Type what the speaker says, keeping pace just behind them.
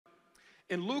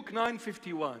In Luke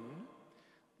 9:51,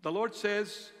 the Lord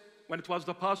says, when it was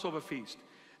the Passover feast,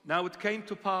 "Now it came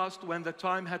to pass when the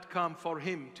time had come for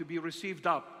him to be received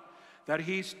up, that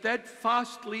he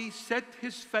steadfastly set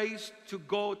his face to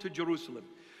go to Jerusalem."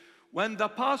 When the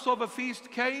Passover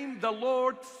feast came, the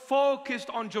Lord focused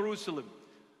on Jerusalem.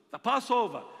 The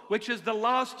Passover, which is the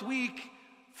last week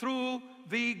through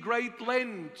the Great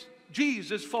Lent,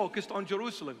 Jesus focused on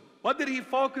Jerusalem. What did he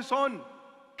focus on?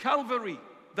 Calvary,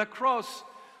 the cross.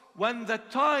 When the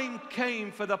time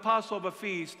came for the Passover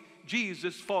feast,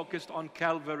 Jesus focused on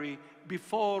Calvary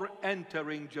before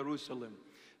entering Jerusalem.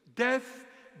 Death,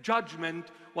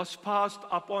 judgment was passed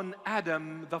upon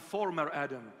Adam, the former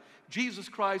Adam. Jesus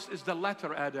Christ is the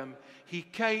latter Adam. He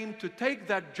came to take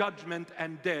that judgment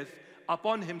and death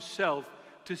upon himself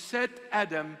to set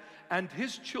Adam and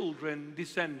his children,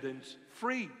 descendants,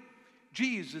 free.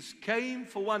 Jesus came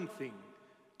for one thing,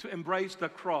 to embrace the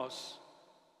cross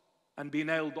and be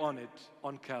nailed on it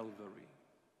on Calvary.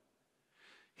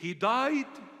 He died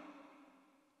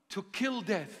to kill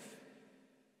death,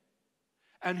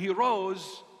 and he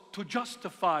rose to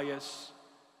justify us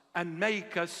and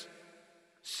make us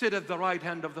sit at the right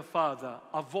hand of the Father,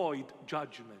 avoid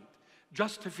judgment.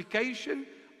 Justification,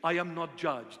 I am not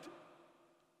judged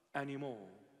anymore.